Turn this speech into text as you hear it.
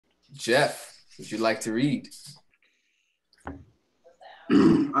Jeff, would you like to read?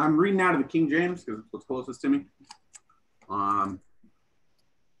 I'm reading out of the King James because it's what's closest to me.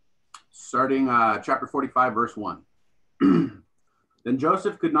 Starting chapter 45, verse 1. Then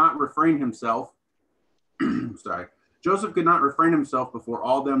Joseph could not refrain himself. Joseph could not refrain himself before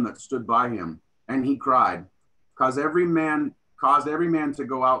all them that stood by him, and he cried, caused every man to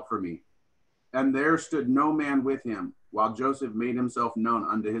go out for me. And there stood no man with him, while Joseph made himself known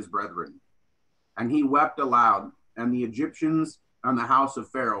unto his brethren. And he wept aloud, and the Egyptians and the house of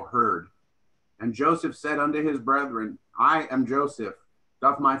Pharaoh heard. And Joseph said unto his brethren, I am Joseph.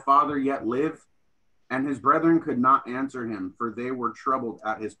 Doth my father yet live? And his brethren could not answer him, for they were troubled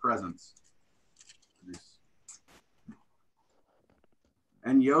at his presence.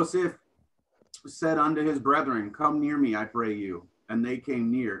 And Joseph said unto his brethren, Come near me, I pray you. And they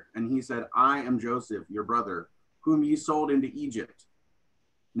came near. And he said, I am Joseph, your brother, whom ye sold into Egypt.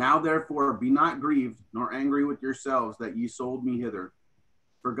 Now therefore be not grieved, nor angry with yourselves that ye sold me hither.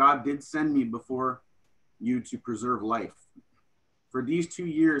 For God did send me before you to preserve life. For these 2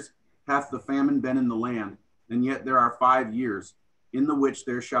 years hath the famine been in the land, and yet there are 5 years, in the which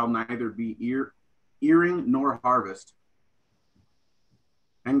there shall neither be earing nor harvest.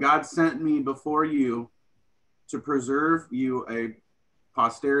 And God sent me before you to preserve you a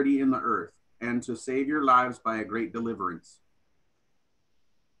posterity in the earth, and to save your lives by a great deliverance.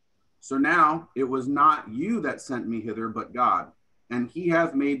 So now it was not you that sent me hither, but God. And he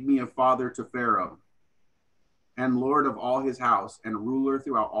hath made me a father to Pharaoh, and lord of all his house, and ruler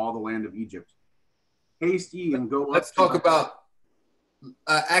throughout all the land of Egypt. Haste ye and go up. Let's talk about,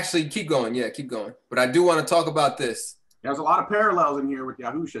 actually, keep going. Yeah, keep going. But I do want to talk about this. There's a lot of parallels in here with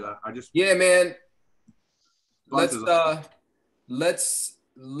Yahusha. Yeah, man. Let's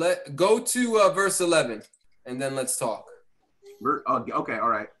go to verse 11, and then let's talk. Okay, all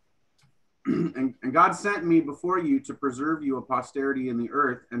right. And God sent me before you to preserve you a posterity in the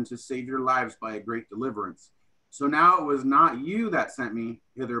earth, and to save your lives by a great deliverance. So now it was not you that sent me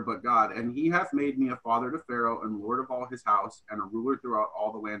hither, but God. And he hath made me a father to Pharaoh, and lord of all his house, and a ruler throughout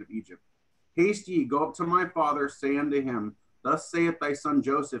all the land of Egypt. Haste ye, go up to my father, say unto him, Thus saith thy son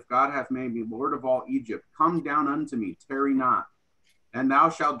Joseph, God hath made me lord of all Egypt. Come down unto me, tarry not. And thou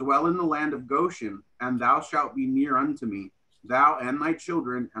shalt dwell in the land of Goshen, and thou shalt be near unto me, thou and thy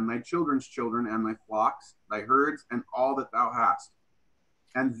children, and thy children's children, and thy flocks, thy herds, and all that thou hast.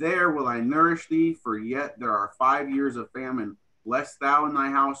 And there will I nourish thee, for yet there are 5 years of famine, lest thou and thy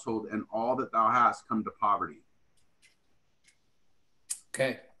household and all that thou hast come to poverty.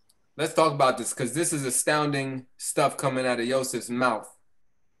 Okay, let's talk about this, because this is astounding stuff coming out of Joseph's mouth.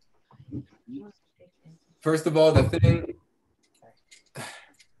 First of all, the thing,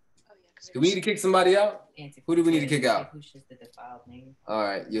 do we need to kick somebody out? Who do we need to kick out? Yahusha's the defiled name. All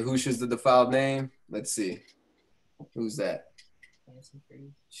right, Yahusha's the defiled name. Let's see. Who's that?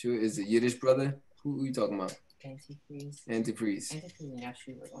 Antifreeze. Sure, is it Yiddish brother? Who are you talking about? Antifreeze. Antifreeze. Antifreeze and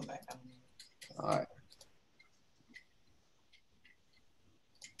Yahusha were going back on. All right.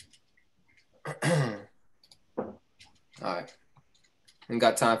 All right. Ain't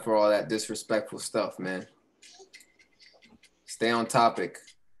got time for all that disrespectful stuff, man. Stay on topic.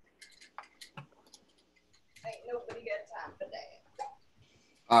 Ain't nobody got time for that.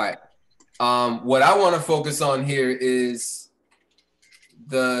 All right. What I want to focus on here is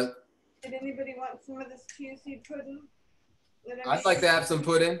Did anybody want some of this chia seed pudding? I'd like to have some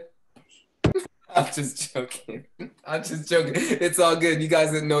pudding. I'm just joking. I'm just joking. It's all good. You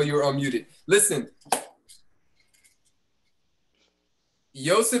guys didn't know you were unmuted. Listen.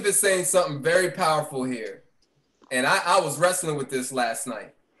 Joseph is saying something very powerful here. And I was wrestling with this last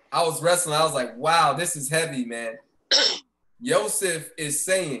night. I was like, wow, this is heavy, man. Joseph is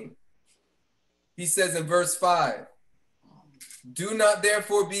saying, he says in verse 5, do not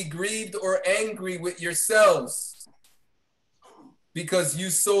therefore be grieved or angry with yourselves, because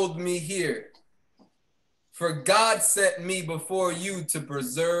you sold me here. For God sent me before you to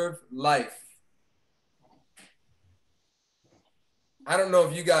preserve life. I don't know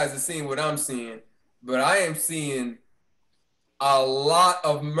if you guys are seeing what I'm seeing, but I am seeing a lot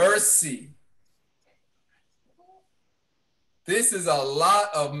of mercy. This is a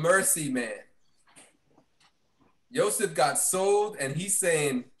lot of mercy, man. Joseph got sold, and he's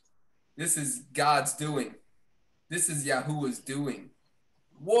saying, this is God's doing. This is Yahuwah's doing.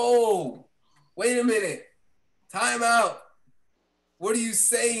 Whoa, wait a minute. Time out. What are you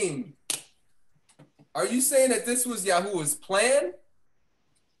saying? Are you saying that this was Yahuwah's plan?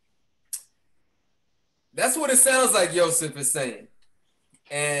 That's what it sounds like Joseph is saying.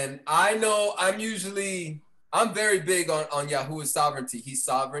 And I know I'm usually I'm very big on Yahuwah's sovereignty. He's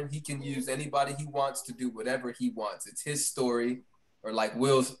sovereign. He can use anybody he wants to do whatever he wants. It's his story, or like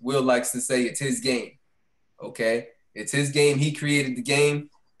Will likes to say, it's his game. Okay? It's his game. He created the game,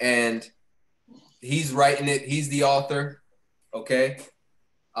 and he's writing it. He's the author. Okay?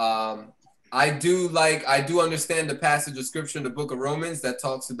 I do understand the passage of scripture in the book of Romans that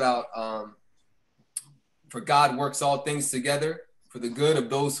talks about for God works all things together for the good of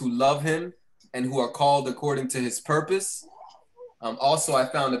those who love him and who are called according to his purpose. Also, I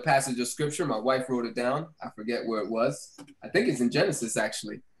found a passage of scripture. My wife wrote it down. I forget where it was. I think it's in Genesis,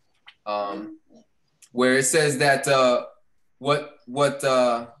 actually, where it says that what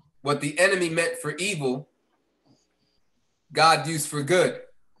the enemy meant for evil, God used for good.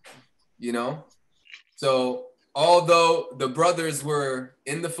 You know? So although the brothers were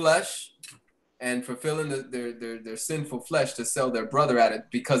in the flesh and fulfilling their sinful flesh to sell their brother at it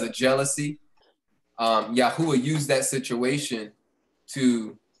because of jealousy, Yahuwah used that situation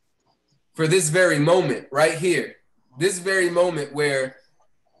for this very moment right here, this very moment where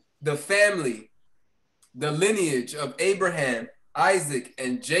the family, the lineage of Abraham, Isaac,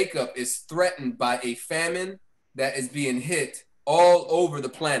 and Jacob is threatened by a famine that is being hit all over the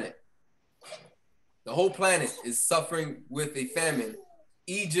planet. The whole planet is suffering with a famine.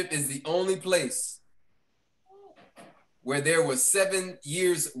 Egypt is the only place where there was 7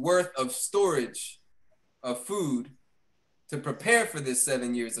 years worth of storage of food to prepare for this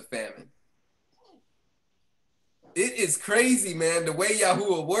 7 years of famine. It is crazy, man, the way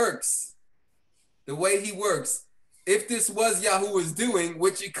Yahuwah works. The way he works. If this was Yahuwah's doing,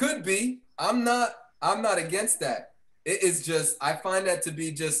 which it could be, I'm not against that. It is just, I find that to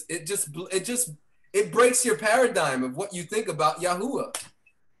be just, it breaks your paradigm of what you think about Yahuwah.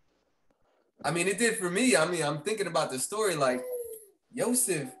 I mean, it did for me. I mean, I'm thinking about the story like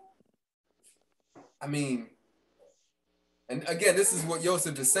Yosef. I mean, and again, this is what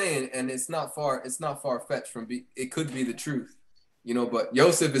Yosef is saying, and it's not far-fetched from it could be the truth, you know, but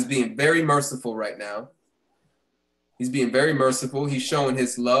Yosef is being very merciful right now. He's being very merciful. He's showing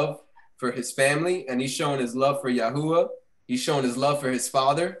his love for his family, and he's showing his love for Yahuwah. He's showing his love for his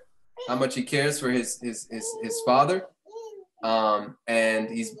father, how much he cares for his father. And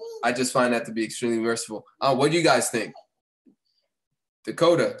I just find that to be extremely merciful. What do you guys think?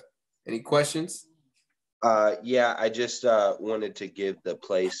 Dakota, any questions? Yeah, I just wanted to give the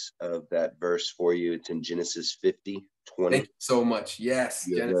place of that verse for you. It's in Genesis 50:20. Thank you so much. Yes.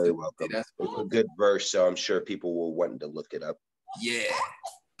 You're Genesis very welcome. It's a good verse, so I'm sure people will want to look it up. Yeah.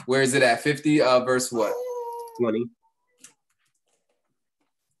 Where is it at? 50, verse what? 20.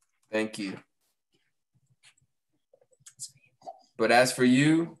 Thank you. But as for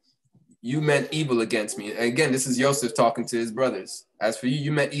you, you meant evil against me. And again, this is Joseph talking to his brothers. As for you,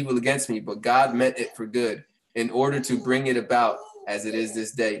 you meant evil against me, but God meant it for good, in order to bring it about as it is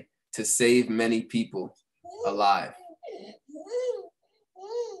this day, to save many people alive.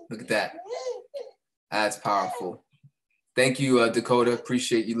 Look at that. That's powerful. Thank you, Dakota.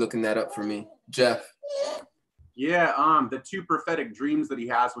 Appreciate you looking that up for me. Jeff. Yeah, the 2 prophetic dreams that he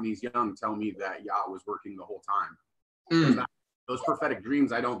has when he's young tell me that Yah was working the whole time. Those prophetic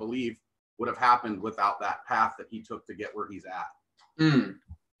dreams, I don't believe, would have happened without that path that he took to get where he's at.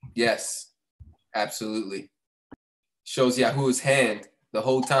 Yes, absolutely. Shows Yahuwah's hand the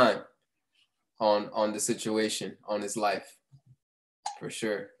whole time on the situation, on his life. For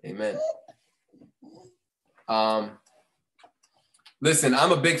sure. Amen. Listen,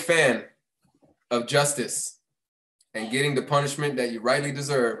 I'm a big fan of justice and getting the punishment that you rightly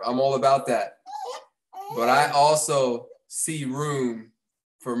deserve. I'm all about that. But I also see room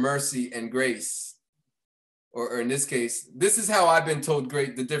for mercy and grace. Or in this case, this is how I've been told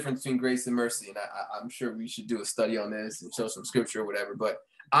the difference between grace and mercy. And I'm sure we should do a study on this and show some scripture or whatever. But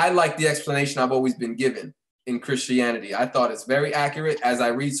I like the explanation I've always been given in Christianity. I thought it's very accurate. As I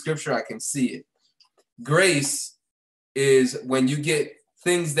read scripture, I can see it. Grace is when you get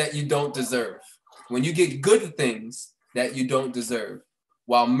things that you don't deserve. When you get good things that you don't deserve.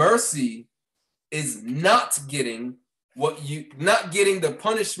 While mercy is not getting the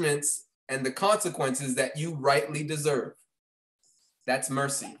punishments and the consequences that you rightly deserve. That's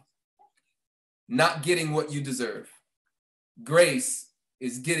mercy. Not getting what you deserve. Grace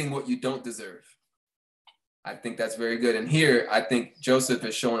is getting what you don't deserve. I think that's very good. And here, I think Joseph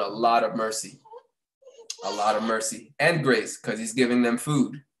has shown a lot of mercy. A lot of mercy and grace, because he's giving them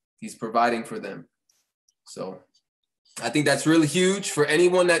food. He's providing for them. So I think that's really huge for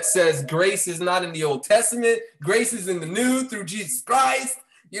anyone that says grace is not in the Old Testament. Grace is in the New through Jesus Christ.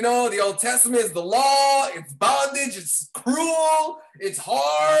 You know, the Old Testament is the law. It's bondage. It's cruel. It's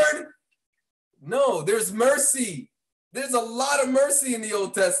hard. No, there's mercy. There's a lot of mercy in the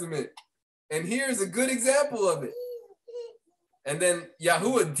Old Testament. And here's a good example of it. And then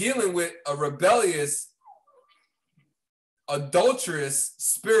Yahuwah dealing with a rebellious, adulterous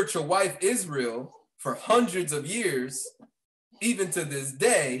spiritual wife, Israel, for hundreds of years, even to this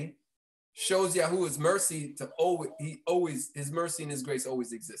day, shows Yahuwah's mercy to always, his mercy and his grace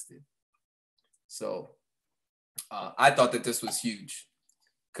always existed. So I thought that this was huge.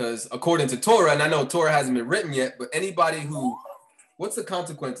 Because according to Torah, and I know Torah hasn't been written yet, but anybody who, what's the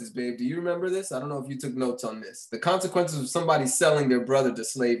consequences, babe? Do you remember this? I don't know if you took notes on this. The consequences of somebody selling their brother to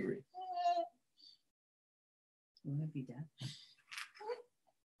slavery. Wouldn't it be death?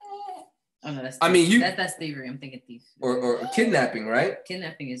 Oh no, that's I mean, that's slavery. I'm thinking thief. Or kidnapping, right?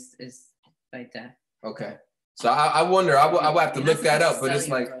 Kidnapping is by death. Okay. So I wonder, I will have to look that up, but it's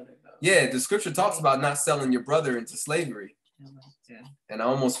like, yeah, the scripture talks about not selling your brother into slavery. Yeah. And I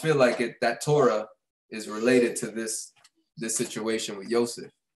almost feel like that Torah is related to this situation with Yosef.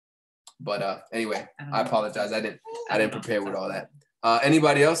 But anyway, I apologize. I didn't prepare with all that.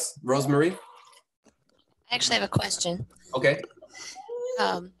 Anybody else? Rosemary? I actually have a question. Okay.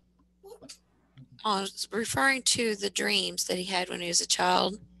 I was referring to the dreams that he had when he was a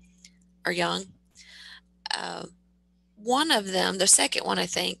child or young. One of them, the second one, I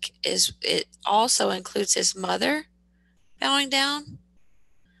think, it also includes his mother bowing down.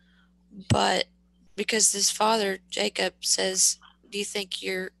 But because his father, Jacob, says, do you think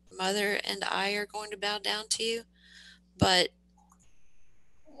your mother and I are going to bow down to you? But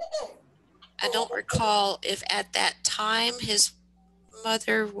I don't recall if at that time his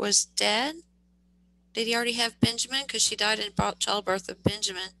mother was dead. Did he already have Benjamin? Because she died in childbirth of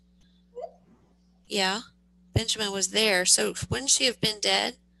Benjamin. Yeah, Benjamin was there. So wouldn't she have been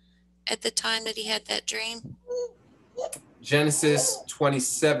dead at the time that he had that dream? Genesis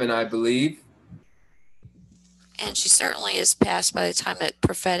 27, I believe. And she certainly is past by the time that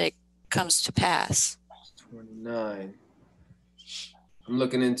prophetic comes to pass. 29. I'm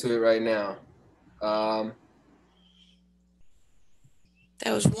looking into it right now.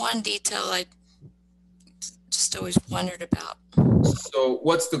 That was one detail I just always wondered about. So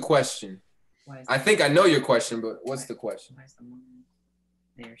what's the question? I think I know your question, but what's the question? Why is the mom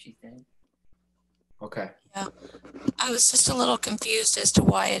there? She's dead. Okay. Yeah, I was just a little confused as to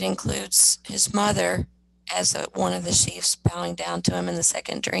why it includes his mother as one of the chiefs bowing down to him in the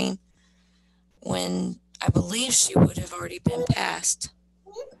second dream, when I believe she would have already been passed.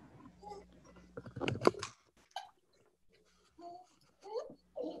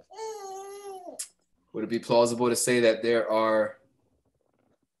 Would it be plausible to say that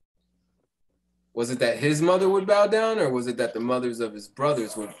was it that his mother would bow down, or was it that the mothers of his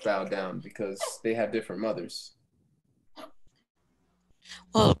brothers would bow down because they had different mothers?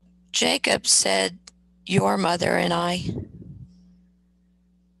 Well, Jacob said, your mother and I.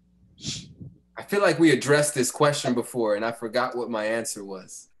 I feel like we addressed this question before and I forgot what my answer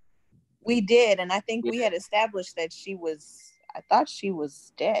was. We did, and I think we had established that I thought she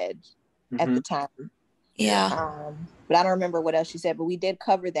was dead at the time. Yeah. But I don't remember what else she said, but we did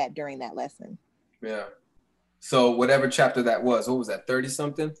cover that during that lesson. Yeah. So whatever chapter that was, what was that, 30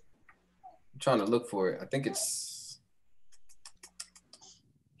 something? I'm trying to look for it. I think it's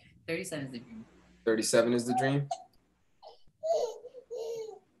 37 is the dream. 37 is the dream.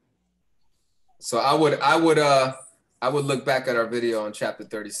 So I would look back at our video on chapter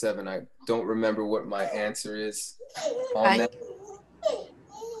 37. I don't remember what my answer is on that.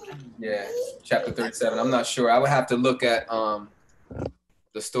 Yeah, chapter 37. I'm not sure. I would have to look at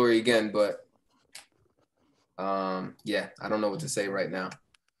the story again, but yeah, I don't know what to say right now.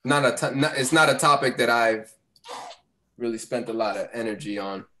 It's not a topic that I've really spent a lot of energy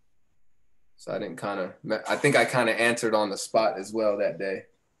on. So I think I kind of answered on the spot as well that day.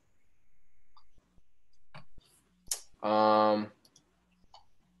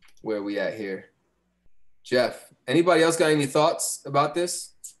 Where are we at here? Jeff, anybody else got any thoughts about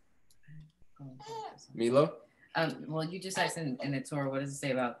this? Milo? Well, you just asked in the Torah, what does it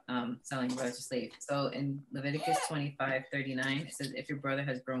say about selling your brother to slave? So in Leviticus 25:39, it says, if your brother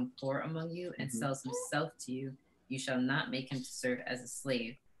has grown poor among you and sells himself to you, you shall not make him to serve as a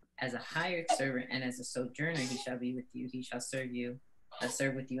slave. As a hired servant and as a sojourner, he shall be with you. He shall serve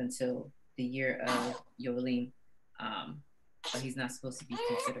with you until the year of Yolim. But he's not supposed to be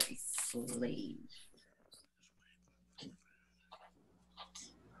considered a slave.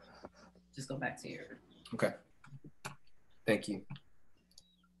 Just go back to your. Okay. Thank you.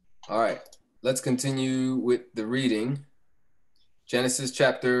 All right. Let's continue with the reading. Genesis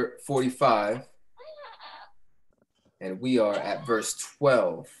chapter 45. And we are at verse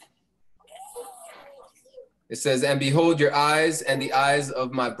 12. It says, and behold, your eyes and the eyes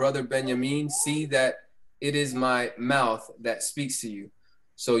of my brother Benjamin see that it is my mouth that speaks to you.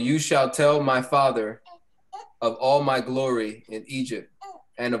 So you shall tell my father of all my glory in Egypt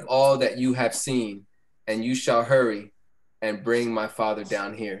and of all that you have seen, and you shall hurry and bring my father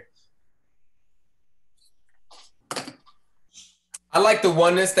down here. I like the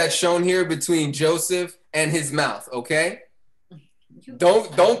oneness that's shown here between Joseph and his mouth, okay?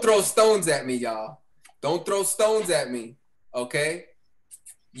 Don't throw stones at me, y'all. Don't throw stones at me, okay?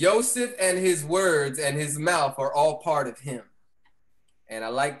 Joseph and his words and his mouth are all part of him. And I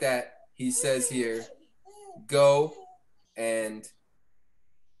like that he says here, go and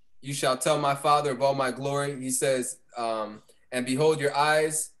you shall tell my father of all my glory. He says, and behold, your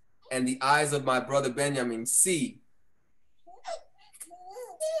eyes and the eyes of my brother Benjamin see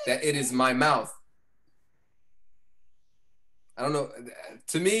that it is my mouth. I don't know.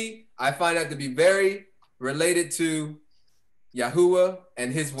 To me, I find that to be very related to Yahuwah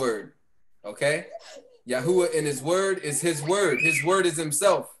and his word. Okay? Yahuwah in his word is his word. His word is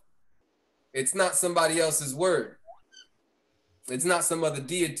himself. It's not somebody else's word. It's not some other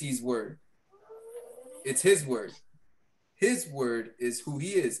deity's word. It's his word. His word is who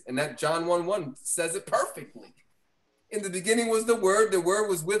he is. And that John 1:1 says it perfectly. In the beginning was the word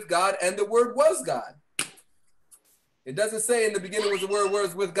was with God, and the word was God. It doesn't say in the beginning was the word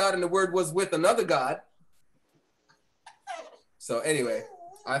was with God, and the word was with another God. So anyway,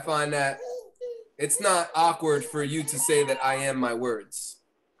 I find that it's not awkward for you to say that I am my words.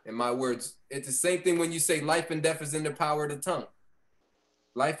 And my words, it's the same thing when you say life and death is in the power of the tongue.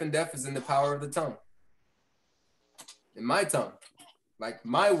 Life and death is in the power of the tongue. In my tongue, like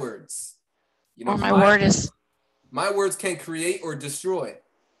my words. You know, Or my words can create or destroy.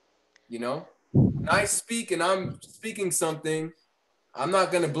 You know, when I speak and I'm speaking something, I'm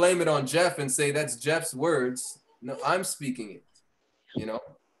not going to blame it on Jeff and say that's Jeff's words. No, I'm speaking it, you know.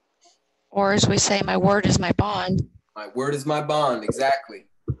 Or as we say, my word is my bond. My word is my bond, exactly.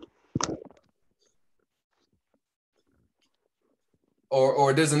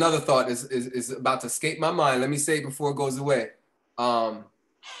 Or there's another thought is about to escape my mind. Let me say it before it goes away.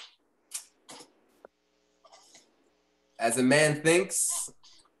 As a man thinks,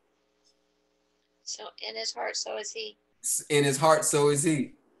 so in his heart, so is he. In his heart, so is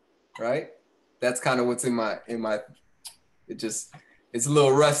he. Right? That's kind of what's in my it's a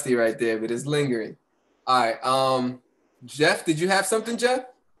little rusty right there, but it's lingering. All right. Jeff, did you have something, Jeff?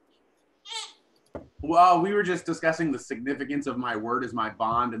 Well, we were just discussing the significance of my word as my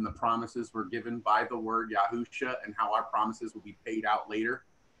bond, and the promises were given by the word Yahusha, and how our promises will be paid out later,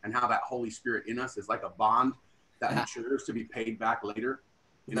 and how that Holy Spirit in us is like a bond that matures to be paid back later.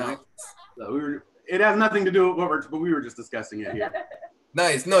 You know, so it has nothing to do with but we were just discussing it here.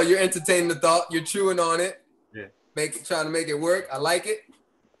 Nice. No, you're entertaining the thought. You're chewing on it. Yeah. Trying to make it work. I like it.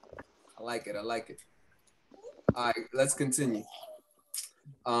 I like it. All right, let's continue.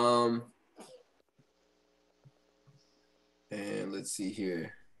 And let's see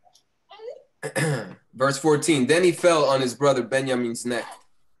here. Verse 14. Then he fell on his brother Benjamin's neck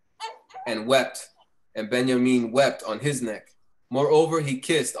and wept, and Benjamin wept on his neck. Moreover, he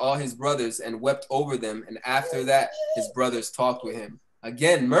kissed all his brothers and wept over them, and after that, his brothers talked with him.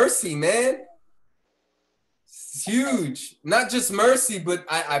 Again, mercy, man. It's huge. Not just mercy, but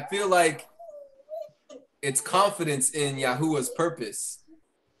I feel like it's confidence in Yahuwah's purpose.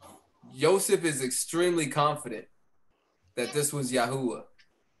 Joseph is extremely confident that this was Yahuwah.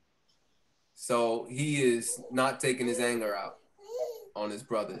 So he is not taking his anger out on his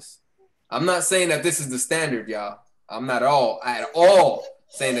brothers. I'm not saying that this is the standard, y'all. I'm not at all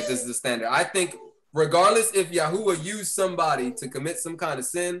saying that this is the standard. I think regardless if Yahuwah used somebody to commit some kind of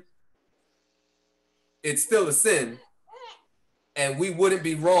sin, it's still a sin. And we wouldn't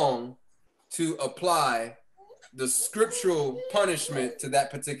be wrong to apply the scriptural punishment to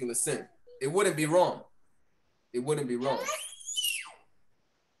that particular sin. It wouldn't be wrong. It wouldn't be wrong.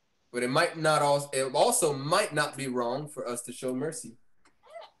 But it also might not be wrong for us to show mercy.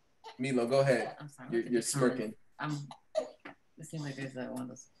 Milo, go ahead. I'm sorry. You're smirking. It seems like there's one of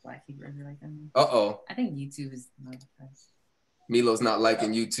those Black Hebrews like that. Uh-oh. I think YouTube is not the best. Milo's not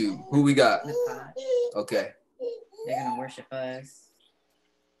liking YouTube. Who we got? The pod. Okay. They're gonna worship us.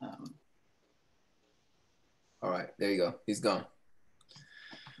 All right, there you go. He's gone.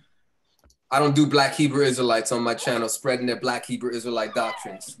 I don't do Black Hebrew Israelites on my channel spreading their Black Hebrew Israelite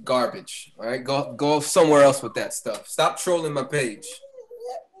doctrines. Garbage. All right, go somewhere else with that stuff. Stop trolling my page.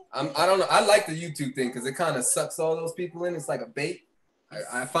 I don't know. I like the YouTube thing because it kind of sucks all those people in. It's like a bait.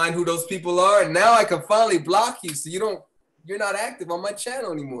 I find who those people are, and now I can finally block you so you're not active on my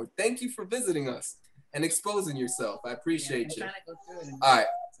channel anymore. Thank you for visiting us. and exposing yourself. I appreciate I'm you. trying to go through it and- All right.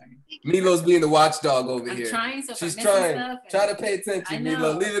 Sorry. Milo's being the watchdog over I'm here. trying, so if She's I'm missing trying. stuff, Try to and- pay I attention, know.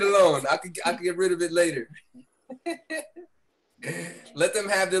 Milo. Leave it alone. I could get rid of it later. Let them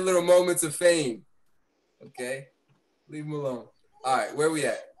have their little moments of fame. Okay? Leave them alone. All right, where we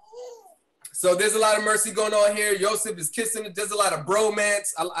at? So there's a lot of mercy going on here. Yosef is kissing it. There's a lot of bromance.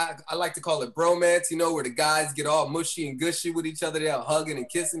 I like to call it bromance, you know, where the guys get all mushy and gushy with each other. They're hugging and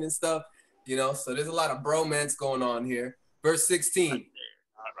kissing and stuff, you know. So there's a lot of bromance going on here. Verse 16.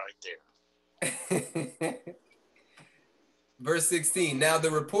 Not right there. Verse 16. Now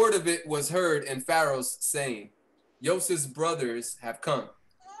the report of it was heard in Pharaoh's saying, Yosef's brothers have come.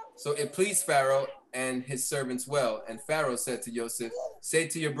 So it pleased Pharaoh and his servants well. And Pharaoh said to Yosef, say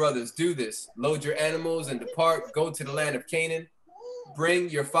to your brothers, do this, load your animals and depart, go to the land of Canaan, bring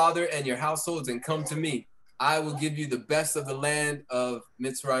your father and your households and come to me. I will give you the best of the land of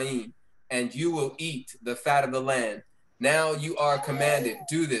Mitzrayim, and you will eat the fat of the land. Now you are commanded,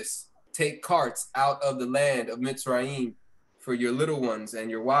 do this, take carts out of the land of Mitzrayim for your little ones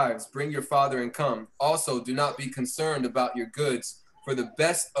and your wives, bring your father and come. Also, do not be concerned about your goods, for the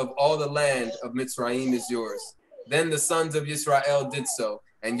best of all the land of Mitzrayim is yours. Then the sons of Israel did so,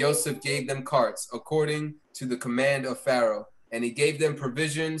 and Yosef gave them carts according to the command of Pharaoh, and he gave them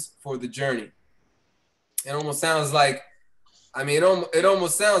provisions for the journey. It almost sounds like, it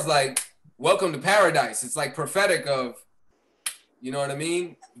almost sounds like welcome to paradise. It's like prophetic of, you know what I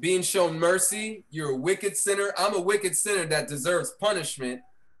mean? Being shown mercy. You're a wicked sinner. I'm a wicked sinner that deserves punishment.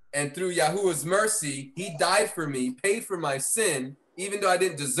 And through Yahuwah's mercy, he died for me, paid for my sin, even though I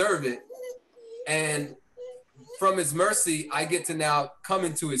didn't deserve it. And from his mercy, I get to now come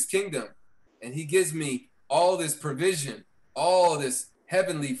into his kingdom. And he gives me all this provision, all this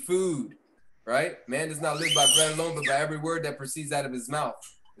heavenly food, right? Man does not live by bread alone, but by every word that proceeds out of his mouth.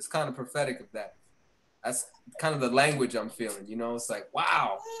 It's kind of prophetic of that. That's kind of the language I'm feeling, you know? It's like,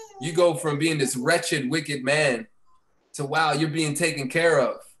 wow, you go from being this wretched, wicked man to, wow, you're being taken care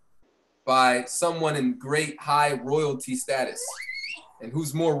of by someone in great high royalty status. And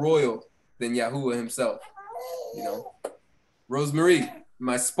who's more royal than Yahuwah himself, you know? Rosemarie, am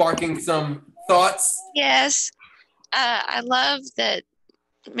I sparking some thoughts? Yes. I love that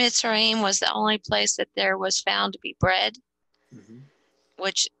Mitzrayim was the only place that there was found to be bread,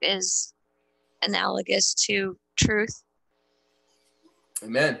 which is analogous to truth.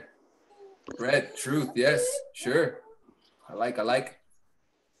 Amen. Bread, truth, yes, sure. I like.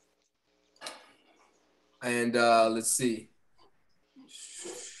 And let's see.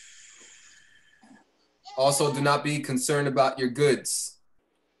 Also, do not be concerned about your goods.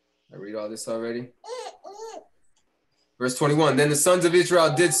 I read all this already. Verse 21, then the sons of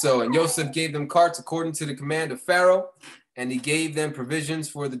Israel did so, and Yosef gave them carts according to the command of Pharaoh, and he gave them provisions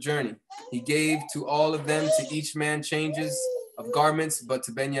for the journey. He gave to all of them, to each man, changes of garments, but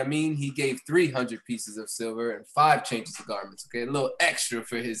to Benjamin he gave 300 pieces of silver and 5 changes of garments. Okay, a little extra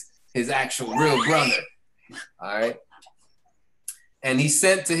for his actual real brother. All right. And he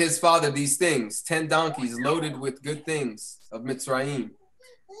sent to his father these things, 10 donkeys loaded with good things of Mitzrayim,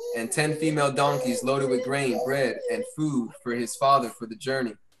 and 10 female donkeys loaded with grain, bread, and food for his father for the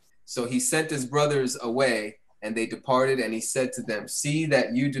journey. So he sent his brothers away, and they departed, and he said to them, see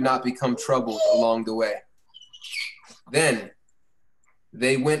that you do not become troubled along the way. Then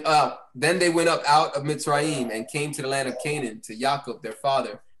they went up out of Mitzrayim and came to the land of Canaan, to Jacob their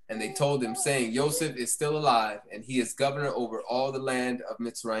father. And they told him, saying, Yosef is still alive, and he is governor over all the land of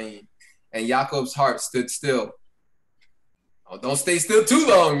Mitzrayim. And Jacob's heart stood still. Oh, don't stay still too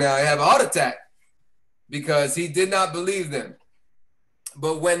long now. I have a heart attack. Because he did not believe them.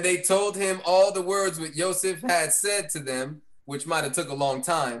 But when they told him all the words which Yosef had said to them, which might have took a long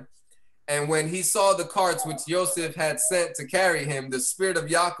time, and when he saw the carts which Yosef had sent to carry him, the spirit of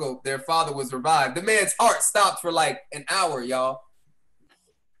Jacob, their father, was revived. The man's heart stopped for like an hour, y'all.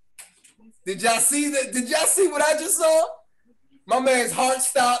 Did y'all see that? Did y'all see what I just saw? My man's heart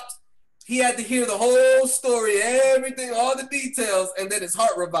stopped. He had to hear the whole story, everything, all the details, and then his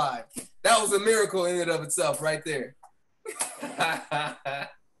heart revived. That was a miracle in and of itself right there.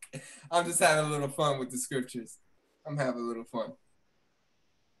 I'm just having a little fun with the scriptures. I'm having a little fun.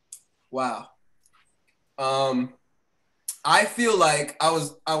 Wow. I feel like I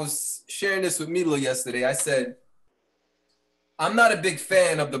was sharing this with Milo yesterday. I said, I'm not a big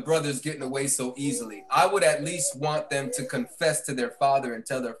fan of the brothers getting away so easily. I would at least want them to confess to their father and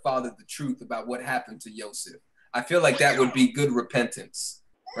tell their father the truth about what happened to Yosef. I feel like that would be good repentance,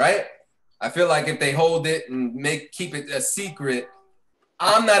 right? I feel like if they hold it and keep it a secret,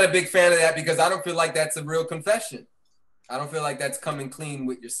 I'm not a big fan of that because I don't feel like that's a real confession. I don't feel like that's coming clean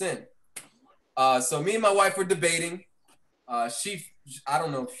with your sin. So me and my wife were debating. I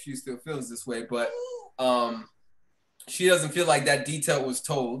don't know if she still feels this way, but she doesn't feel like that detail was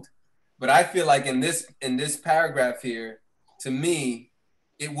told. But I feel like in this paragraph here, to me,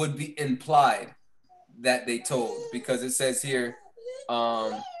 it would be implied that they told, because it says here,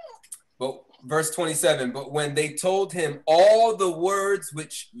 but verse 27, but when they told him all the words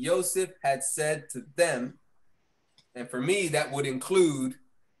which Joseph had said to them, and for me, that would include,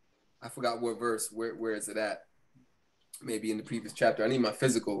 I forgot what verse, where is it at? Maybe in the previous chapter. I need my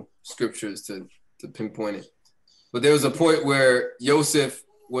physical scriptures to pinpoint it. But there was a point where Joseph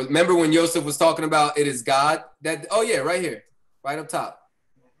was, remember when Joseph was talking about it is God that, oh yeah, right here, right up top.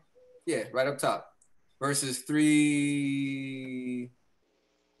 Yeah, right up top. Verses 3,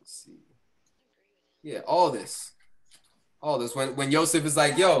 let's see. Yeah, all this. When Joseph is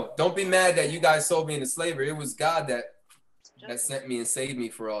like, yo, don't be mad that you guys sold me into slavery. It was God that sent me and saved me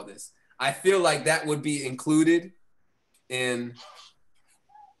for all this. I feel like that would be included in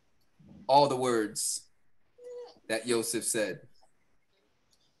all the words that Joseph said.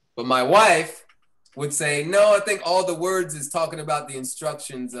 But my wife would say, no, I think all the words is talking about the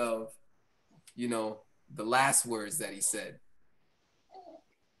instructions of, the last words that he said,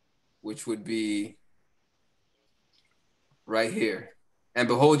 which would be right here. And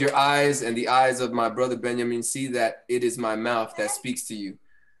behold, your eyes and the eyes of my brother Benjamin see that it is my mouth that speaks to you.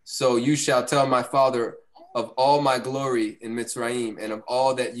 So you shall tell my father of all my glory in Mitzrayim and of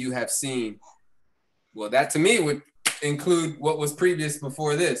all that you have seen. Well, that to me would include what was previous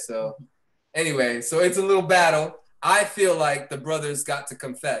before this. So anyway, so it's a little battle. I feel like the brothers got to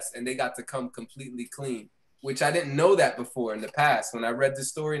confess and they got to come completely clean, which I didn't know that before in the past. When I read this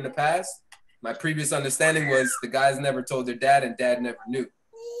story in the past, my previous understanding was the guys never told their dad and dad never knew.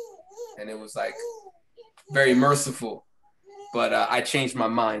 And it was like very merciful. But I changed my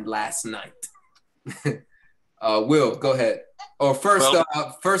mind last night. Will, go ahead. Or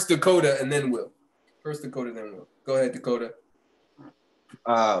first Dakota and then Will. First Dakota, then Will. Go ahead, Dakota.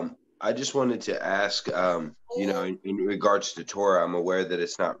 I just wanted to ask, in regards to Torah, I'm aware that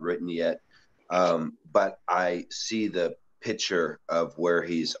it's not written yet, but I see the picture of where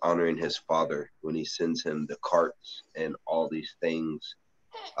he's honoring his father when he sends him the carts and all these things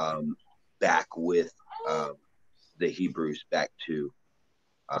back with the Hebrews back to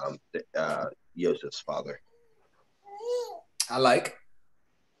Joseph's father. I like.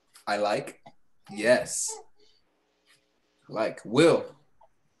 Yes. Will.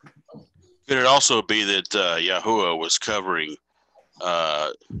 Could it also be that Yahuwah was covering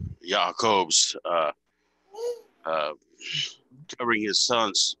Yaakov's, covering his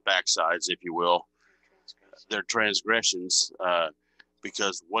son's backsides, if you will, their transgressions,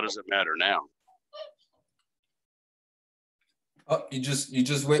 because what does it matter now? Oh, you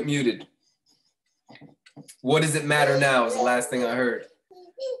just went muted. What does it matter now is the last thing I heard.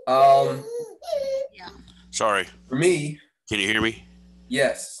 Yeah. Sorry. For me. Can you hear me?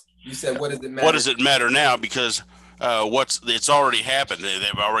 Yes. You said, what does it matter? What does it matter now? Because it's already happened.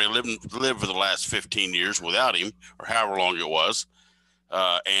 They've already lived for the last 15 years without him, or however long it was.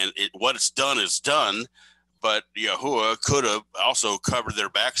 And what it's done is done. But Yahuwah could have also covered their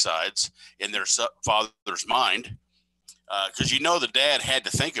backsides in their father's mind, because the dad had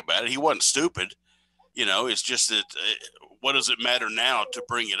to think about it. He wasn't stupid. It's just that what does it matter now to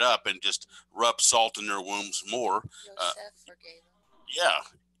bring it up and just rub salt in their wounds more? Yeah.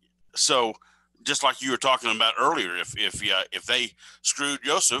 So just like you were talking about earlier, if they screwed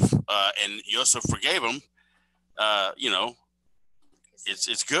Joseph and Joseph forgave him,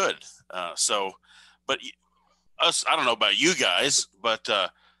 it's good. But us, I don't know about you guys, but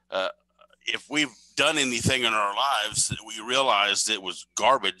if we've done anything in our lives that we realized it was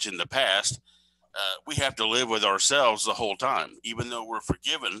garbage in the past, we have to live with ourselves the whole time, even though we're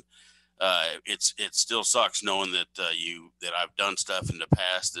forgiven. It still sucks knowing that that I've done stuff in the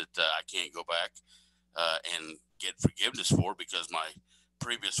past that I can't go back and get forgiveness for because my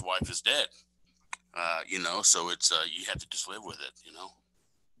previous wife is dead. So it's you have to just live with it.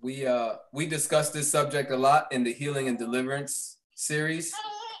 We discussed this subject a lot in the Healing and Deliverance series.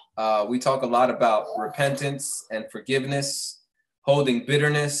 We talk a lot about repentance and forgiveness, holding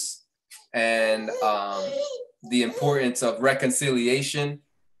bitterness, and the importance of reconciliation.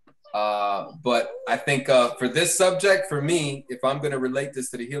 But I think for this subject, for me, if I'm going to relate this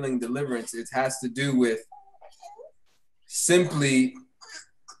to the healing and deliverance, it has to do with simply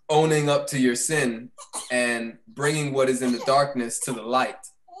owning up to your sin and bringing what is in the darkness to the light.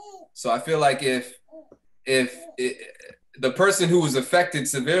 So I feel like if the person who was affected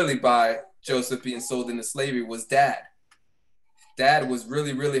severely by Joseph being sold into slavery was dad was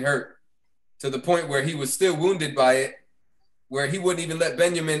really, really hurt. to the point where he was still wounded by it, where he wouldn't even let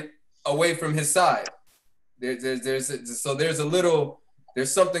Benjamin away from his side. There's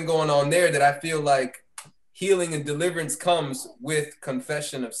something going on there that I feel like healing and deliverance comes with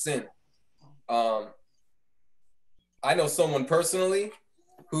confession of sin. I know someone personally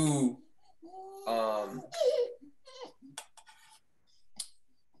who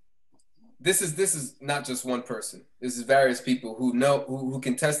this is not just one person. This is various people who know who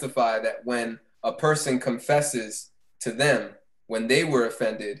can testify that when a person confesses to them when they were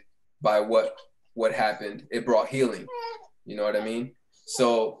offended by what happened, it brought healing. You know what I mean?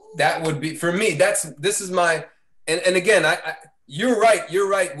 So that would be, for me, this is my, and again, you're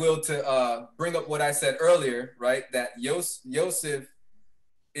right, Will, to bring up what I said earlier, right? That Yosef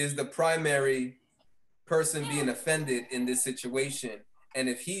is the primary person being offended in this situation. And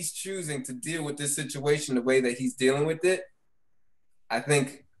if he's choosing to deal with this situation the way that he's dealing with it, I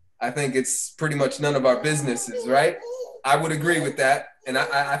think it's pretty much none of our businesses, right? I would agree with that. And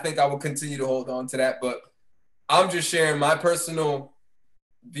I think I will continue to hold on to that. But I'm just sharing my personal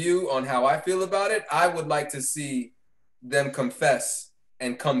view on how I feel about it. I would like to see them confess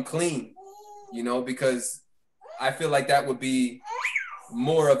and come clean, you know, because I feel like that would be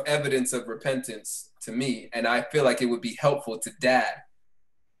more of evidence of repentance to me. And I feel like it would be helpful to dad,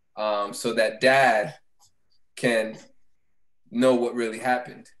 so that dad can know what really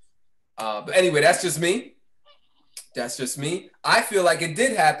happened. But anyway, that's just me. That's just me. I feel like it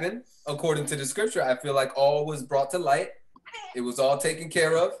did happen according to the scripture. I feel like all was brought to light. It was all taken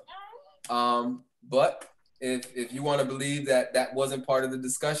care of. But if you want to believe that that wasn't part of the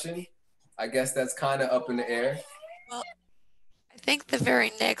discussion, I guess that's kind of up in the air. Well, I think the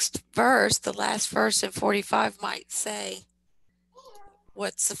very next verse, the last verse in 45 might say,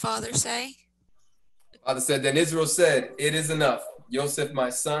 what's the father say? The father said, then Israel said, it is enough. Joseph, my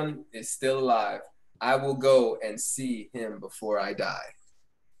son, is still alive. I will go and see him before I die.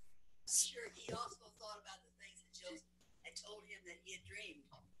 Sure, he also thought about the things that Joseph had told him that he had dreamed.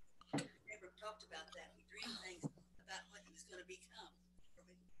 He never talked about that. He dreamed things about what he was going to become, or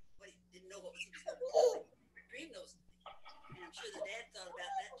what he didn't know what he was going to become. He dreamed those things, and I'm sure the dad thought about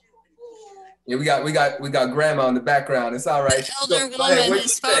that too. Yeah, we got grandma in the background. It's all right. The elder woman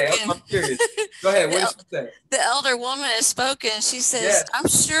has spoken. I'm curious. Go ahead. What did she say? The elder woman has spoken. She says, Yes. I'm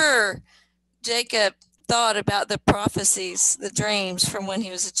sure Jacob thought about the prophecies, the dreams from when he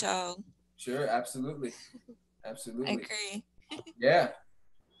was a child. Sure, absolutely. Absolutely. I agree. Yeah,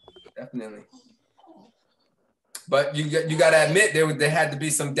 definitely. But you got to admit there had to be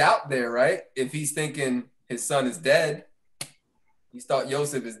some doubt there, right? If he's thinking his son is dead, he's thought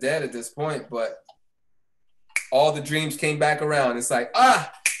Joseph is dead at this point, but all the dreams came back around. It's like,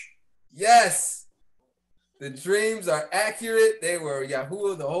 yes, the dreams are accurate. They were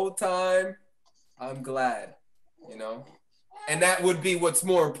Yahuwah the whole time. I'm glad, you know, and that would be what's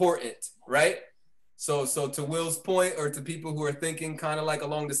more important, right? So to Will's point, or to people who are thinking kind of like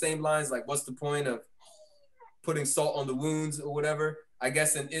along the same lines, like what's the point of putting salt on the wounds or whatever? I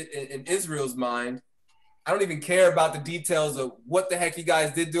guess in Israel's mind, I don't even care about the details of what the heck you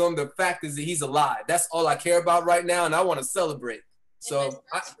guys did to him. The fact is that he's alive. That's all I care about right now, and I want to celebrate. So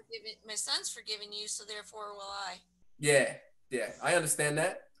my son's forgiven you, so therefore will I. Yeah, I understand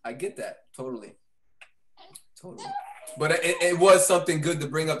that. I get that totally. But it was something good to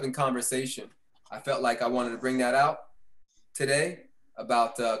bring up in conversation. I felt like I wanted to bring that out today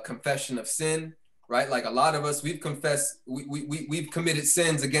about confession of sin, right? Like a lot of us, we've confessed, we've committed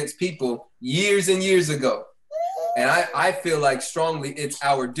sins against people years and years ago. And I feel like strongly it's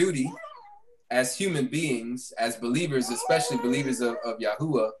our duty as human beings, as believers, especially believers of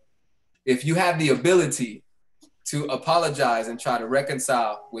Yahuwah, if you have the ability to apologize and try to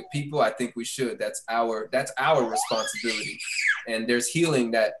reconcile with people, I think we should. That's our responsibility. And there's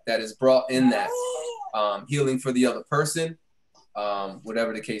healing that is brought in that, healing for the other person,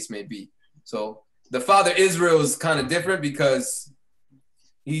 whatever the case may be. So the father Israel is kind of different because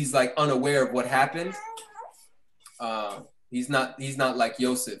he's like unaware of what happened. He's not like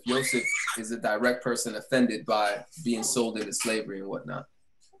Joseph. Joseph is a direct person offended by being sold into slavery and whatnot.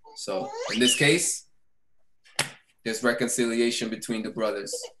 So in this case, there's reconciliation between the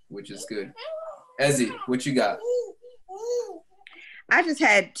brothers, which is good. Ezzy, what you got? I just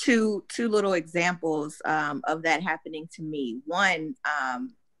had two little examples of that happening to me. One,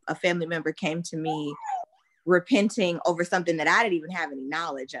 a family member came to me repenting over something that I didn't even have any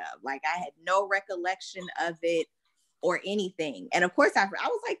knowledge of. Like I had no recollection of it or anything. And of course I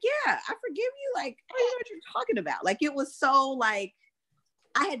was like, yeah, I forgive you. Like, I don't know what you're talking about. Like, it was so like,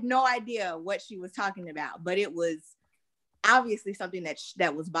 I had no idea what she was talking about, but it was obviously something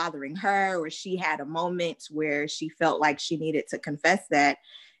that was bothering her, or she had a moment where she felt like she needed to confess that.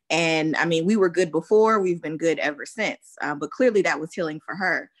 And I mean, we were good before, we've been good ever since, but clearly that was healing for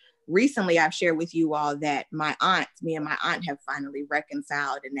her. Recently, I've shared with you all that me and my aunt have finally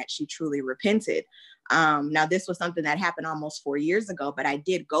reconciled, and that she truly repented. Now, this was something that happened almost 4 years ago, but I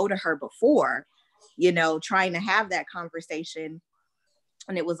did go to her before, you know, trying to have that conversation.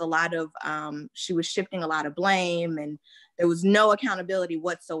 And it was a lot of, she was shifting a lot of blame, and there was no accountability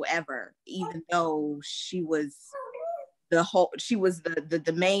whatsoever, even though she was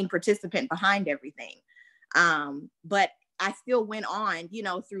the main participant behind everything. But I still went on, you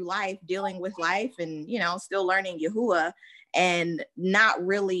know, through life, dealing with life, and, you know, still learning Yahuwah, and not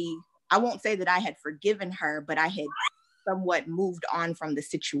really, I won't say that I had forgiven her, but I had somewhat moved on from the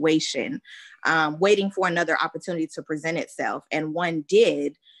situation, waiting for another opportunity to present itself. And one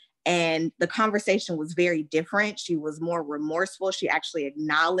did. And the conversation was very different. She was more remorseful. She actually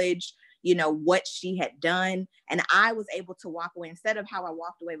acknowledged, you know, what she had done. And I was able to walk away, instead of how I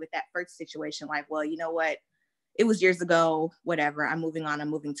walked away with that first situation, like, well, you know what? It was years ago, whatever, I'm moving on, I'm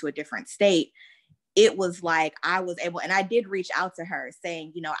moving to a different state. It was like I was able, and I did reach out to her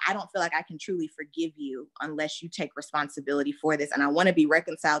saying, you know, I don't feel like I can truly forgive you unless you take responsibility for this. And I want to be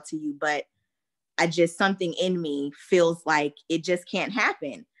reconciled to you, but something in me feels like it just can't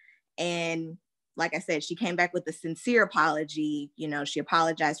happen. And like I said, she came back with a sincere apology. You know, she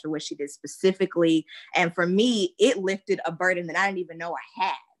apologized for what she did specifically. And for me, it lifted a burden that I didn't even know I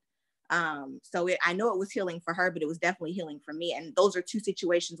had. I know it was healing for her, but it was definitely healing for me. And those are two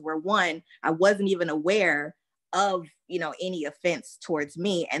situations where, one, I wasn't even aware of, you know, any offense towards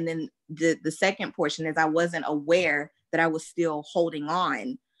me. And then the second portion is I wasn't aware that I was still holding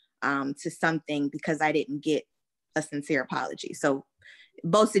on to something because I didn't get a sincere apology. So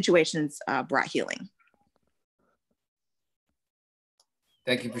both situations brought healing.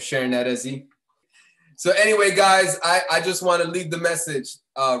 Thank you for sharing that, Ezzy. So anyway, guys, I just want to leave the message.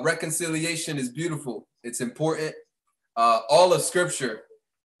 Reconciliation is beautiful. It's important. All of Scripture,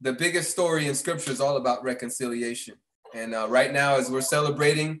 the biggest story in Scripture is all about reconciliation. And right now, as we're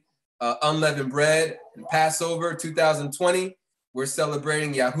celebrating unleavened bread and Passover 2020, we're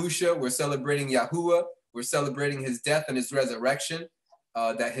celebrating Yahusha. We're celebrating Yahuwah. We're celebrating his death and his resurrection,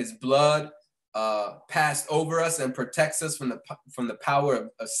 that his blood passed over us and protects us from the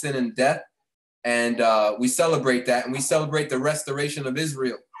power of sin and death. And we celebrate that, and we celebrate the restoration of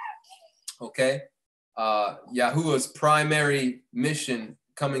Israel. Okay, Yahuwah's primary mission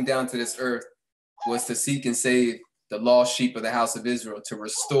coming down to this earth was to seek and save the lost sheep of the house of Israel, to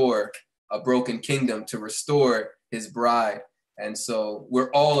restore a broken kingdom, to restore his bride. And so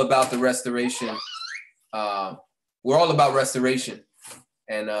we're all about the restoration. We're all about restoration,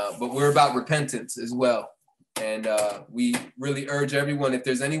 and but we're about repentance as well. And we really urge everyone, if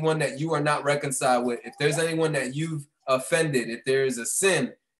there's anyone that you are not reconciled with, if there's anyone that you've offended, if there is a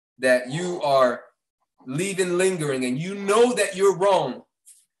sin that you are leaving lingering and you know that you're wrong,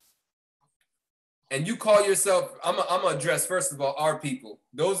 and you call yourself, I'm going to address, first of all, our people.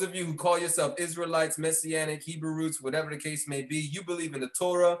 Those of you who call yourself Israelites, Messianic, Hebrew roots, whatever the case may be, you believe in the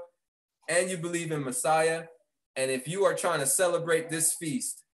Torah and you believe in Messiah. And if you are trying to celebrate this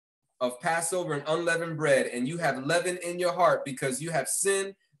feast of Passover and unleavened bread, and you have leaven in your heart because you have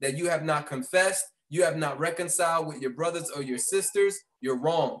sinned that you have not confessed, you have not reconciled with your brothers or your sisters, you're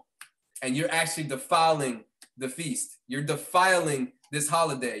wrong. And you're actually defiling the feast. You're defiling this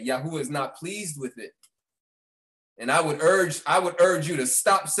holiday. Yahuwah is not pleased with it. And I would urge you to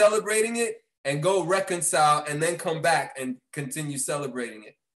stop celebrating it and go reconcile and then come back and continue celebrating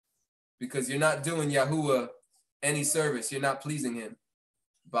it. Because you're not doing Yahuwah any service. You're not pleasing him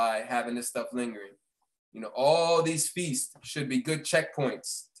by having this stuff lingering. You know, all these feasts should be good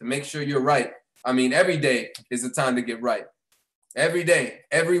checkpoints to make sure you're right. I mean, every day is the time to get right. Every day,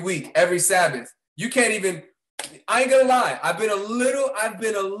 every week, every Sabbath. You can't even, I ain't gonna lie, I've been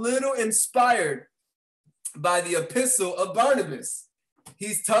a little inspired by the epistle of Barnabas.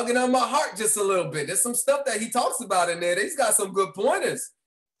 He's tugging on my heart just a little bit. There's some stuff that he talks about in there. He's got some good pointers.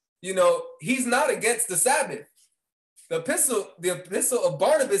 You know, he's not against the Sabbath. The epistle of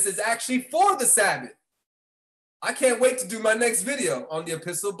Barnabas is actually for the Sabbath. I can't wait to do my next video on the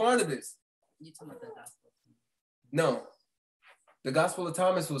epistle of Barnabas. You talking about the gospel? No, the Gospel of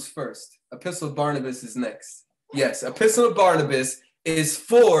Thomas was first. Epistle of Barnabas is next. Yes, epistle of Barnabas is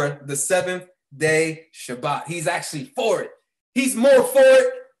for the seventh day Shabbat. He's actually for it. He's more for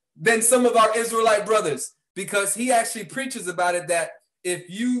it than some of our Israelite brothers, because he actually preaches about it, that if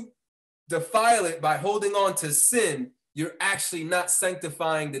you defile it by holding on to sin, you're actually not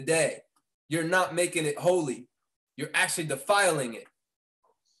sanctifying the day. You're not making it holy. You're actually defiling it.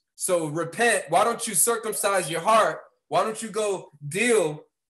 So repent. Why don't you circumcise your heart? Why don't you go deal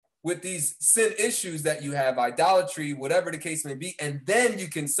with these sin issues that you have, idolatry, whatever the case may be, and then you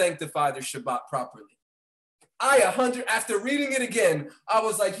can sanctify the Shabbat properly. After reading it again, I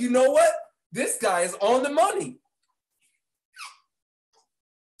was like, you know what? This guy is on the money.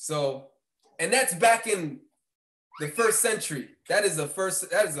 So, and that's back in the 1st century. That is a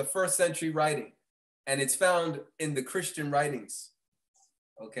first century writing, and it's found in the Christian writings.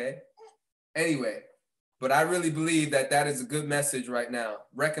 Okay. Anyway, but I really believe that is a good message right now.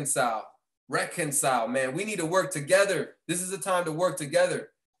 Reconcile, man. We need to work together. This is a time to work together.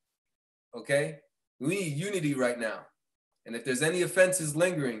 Okay. We need unity right now. And if there's any offenses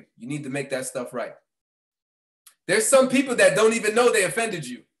lingering, you need to make that stuff right. There's some people that don't even know they offended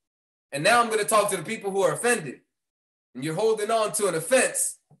you. And now I'm going to talk to the people who are offended. And you're holding on to an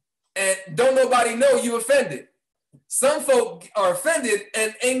offense and don't nobody know you offended. Some folk are offended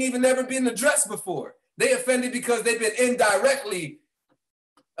and ain't even never been addressed before. They offended because they've been indirectly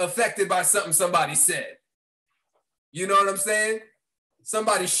affected by something somebody said. You know what I'm saying?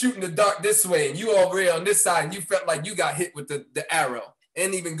 Somebody shooting the dart this way and you over here on this side and you felt like you got hit with the arrow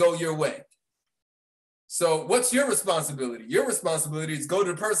and even go your way. So what's your responsibility? Your responsibility is go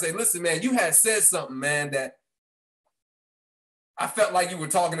to the person and say, listen, man, you had said something, man, that I felt like you were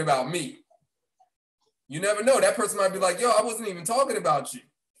talking about me. You never know. That person might be like, yo, I wasn't even talking about you.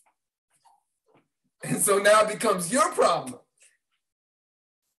 And so now it becomes your problem.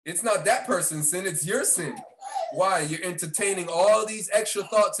 It's not that person's sin, it's your sin. Why? You're entertaining all these extra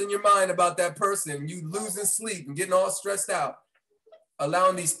thoughts in your mind about that person. You losing sleep and getting all stressed out,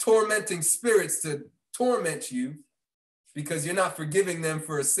 allowing these tormenting spirits to torment you because you're not forgiving them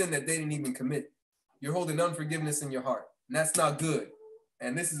for a sin that they didn't even commit. You're holding unforgiveness in your heart, and that's not good.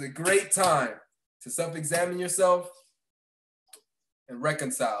 And this is a great time to self-examine yourself and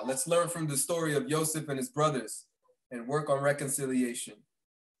reconcile. Let's learn from the story of Joseph and his brothers and work on reconciliation.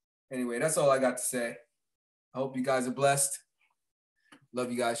 Anyway, that's all I got to say. I hope you guys are blessed.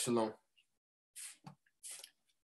 Love you guys. Shalom.